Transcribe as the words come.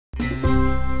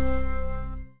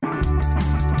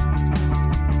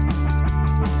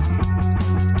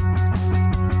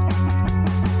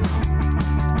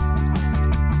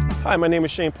Hi, my name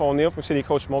is Shane Paul Neal from City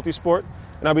Coach Multisport,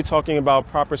 and I'll be talking about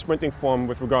proper sprinting form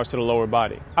with regards to the lower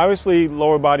body. Obviously,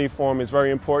 lower body form is very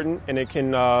important, and it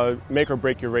can make or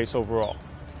break your race overall.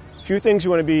 A few things you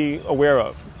want to be aware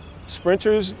of.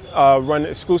 Sprinters run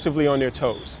exclusively on their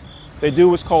toes. They do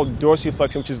what's called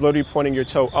dorsiflexion, which is literally pointing your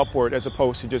toe upward as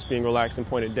opposed to just being relaxed and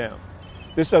pointed down.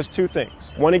 This does two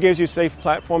things. One, it gives you a safe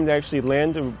platform to actually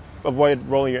land and avoid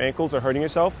rolling your ankles or hurting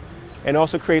yourself, and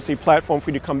also creates a platform for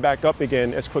you to come back up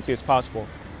again as quickly as possible.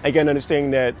 Again,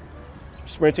 understanding that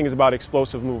sprinting is about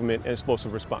explosive movement and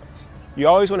explosive response. You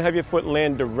always want to have your foot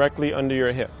land directly under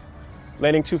your hip.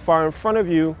 Landing too far in front of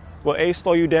you will A,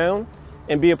 slow you down,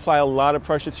 and B, apply a lot of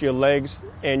pressure to your legs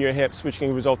and your hips, which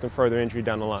can result in further injury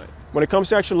down the line. When it comes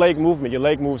to actual leg movement, your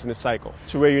leg moves in a cycle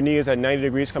to where your knee is at 90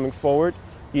 degrees coming forward,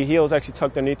 your heel is actually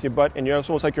tucked underneath your butt, and you're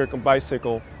almost like you're a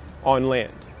bicycle on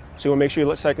land. So you want to make sure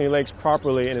you're cycling your legs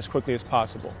properly and as quickly as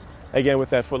possible. Again, with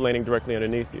that foot landing directly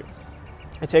underneath you.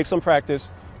 It takes some practice,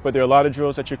 but there are a lot of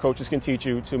drills that your coaches can teach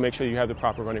you to make sure you have the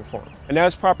proper running form. And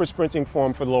that's proper sprinting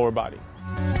form for the lower body.